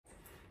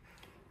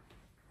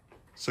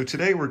So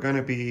today we're going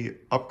to be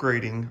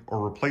upgrading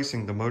or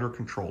replacing the motor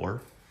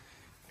controller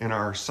in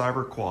our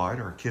Cyberquad,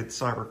 our kid's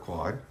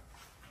Cyberquad.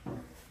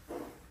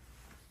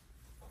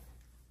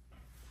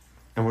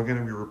 And we're going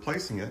to be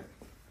replacing it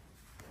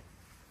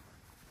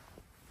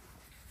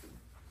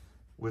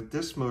with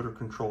this motor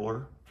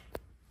controller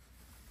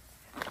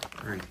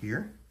right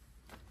here,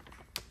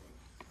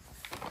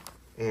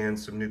 and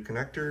some new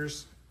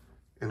connectors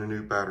and a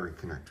new battery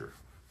connector.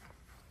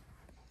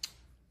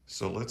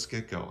 So let's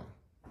get going.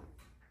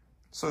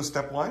 So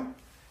step one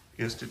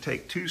is to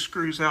take two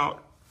screws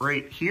out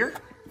right here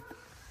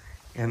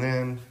and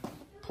then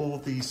pull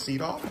the seat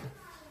off,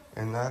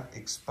 and that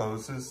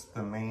exposes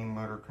the main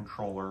motor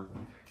controller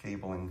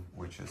cabling,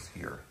 which is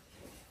here.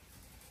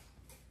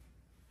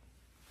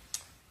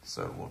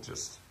 So we'll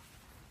just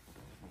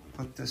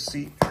put this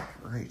seat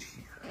right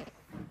here.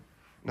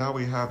 Now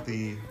we have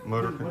the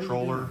motor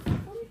controller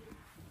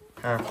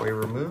halfway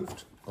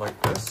removed like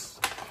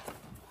this,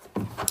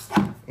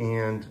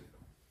 and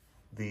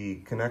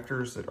the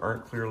connectors that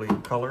aren't clearly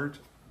colored,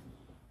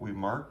 we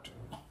marked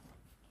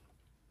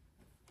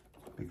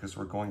because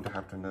we're going to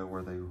have to know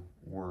where they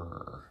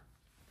were.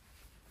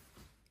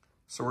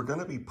 So we're going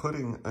to be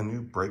putting a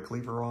new brake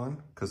lever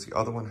on because the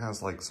other one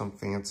has like some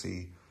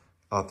fancy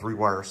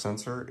 3-wire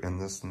sensor,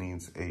 and this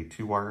needs a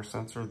 2-wire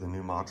sensor. The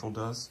new module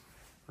does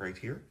right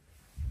here.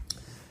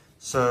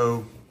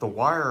 So the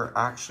wire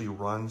actually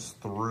runs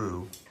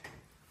through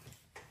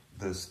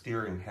the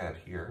steering head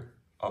here,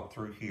 up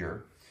through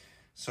here.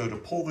 So to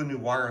pull the new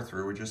wire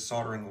through, we're just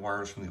soldering the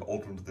wires from the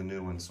old one to the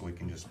new one so we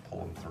can just pull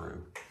them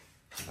through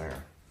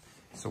there.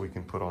 So we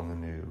can put on the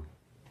new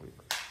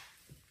lever.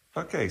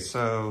 Okay,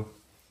 so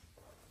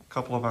a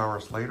couple of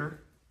hours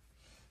later,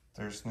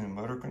 there's the new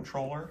motor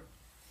controller.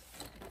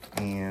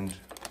 And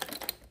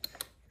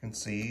you can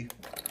see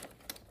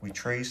we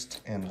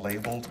traced and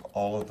labeled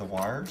all of the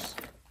wires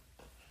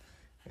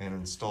and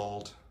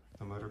installed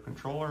the motor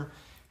controller.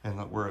 And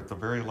that we're at the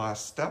very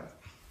last step,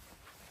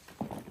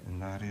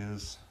 and that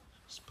is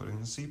just putting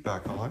the seat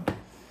back on.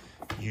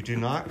 You do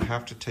not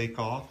have to take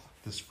off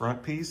this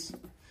front piece.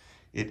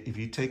 If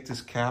you take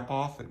this cap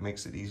off, it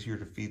makes it easier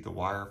to feed the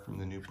wire from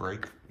the new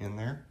brake in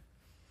there.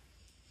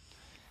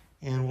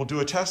 And we'll do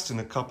a test in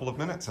a couple of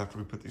minutes after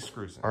we put these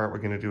screws in. All right, we're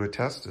gonna do a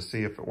test to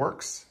see if it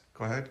works.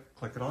 Go ahead,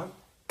 click it on.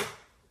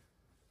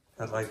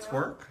 Headlights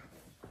work.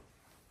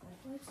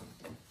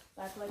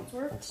 Backlights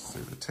work. Let's see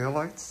the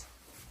taillights.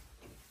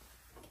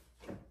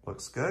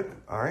 Looks good.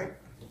 All right.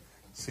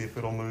 See if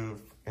it'll move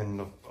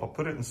I'll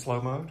put it in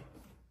slow mode.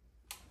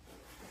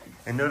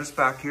 And notice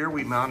back here,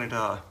 we mounted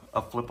a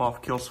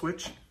flip-off kill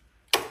switch.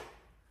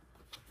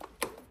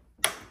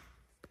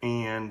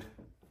 And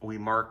we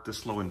marked the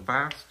slow and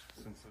fast.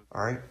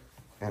 All right.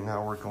 And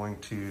now we're going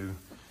to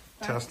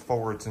test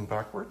forwards and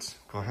backwards.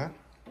 Go ahead.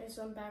 Okay,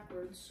 so I'm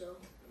backwards, so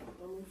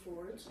I'll move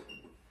forwards.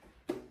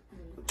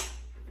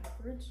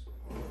 Backwards.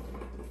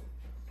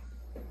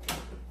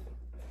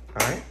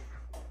 All right.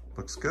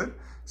 Looks good.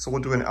 So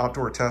we'll do an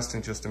outdoor test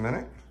in just a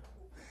minute.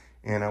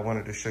 And I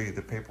wanted to show you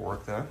the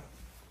paperwork though.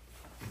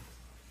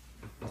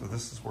 So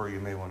this is where you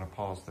may want to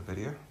pause the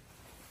video.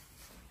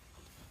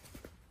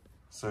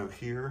 So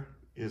here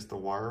is the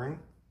wiring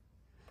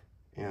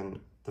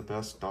and the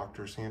best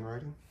doctor's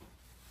handwriting.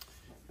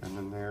 And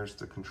then there's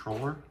the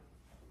controller.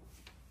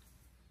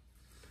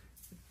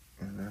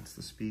 And that's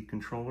the speed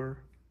controller.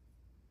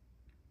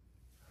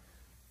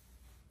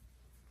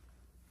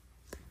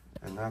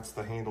 And that's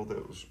the handle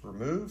that was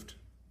removed.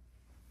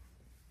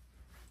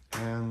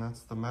 And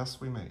that's the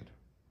mess we made.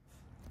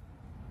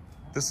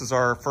 This is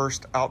our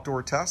first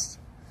outdoor test.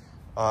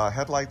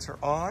 Headlights are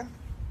on.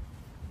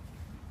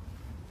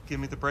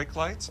 Give me the brake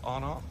lights,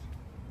 on, off.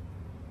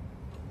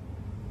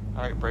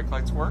 All right, brake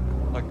lights work.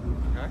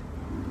 Okay.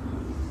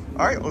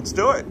 All right, let's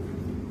do it.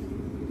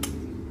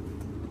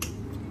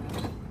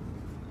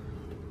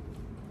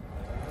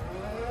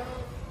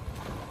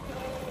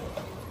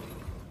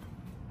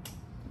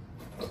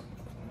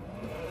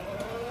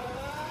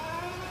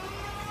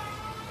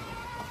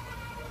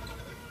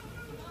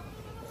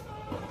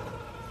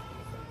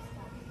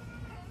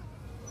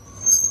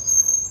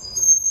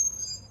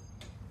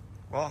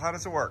 Well, how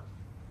does it work?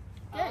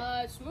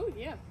 Smooth,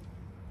 yeah.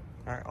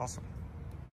 All right, awesome.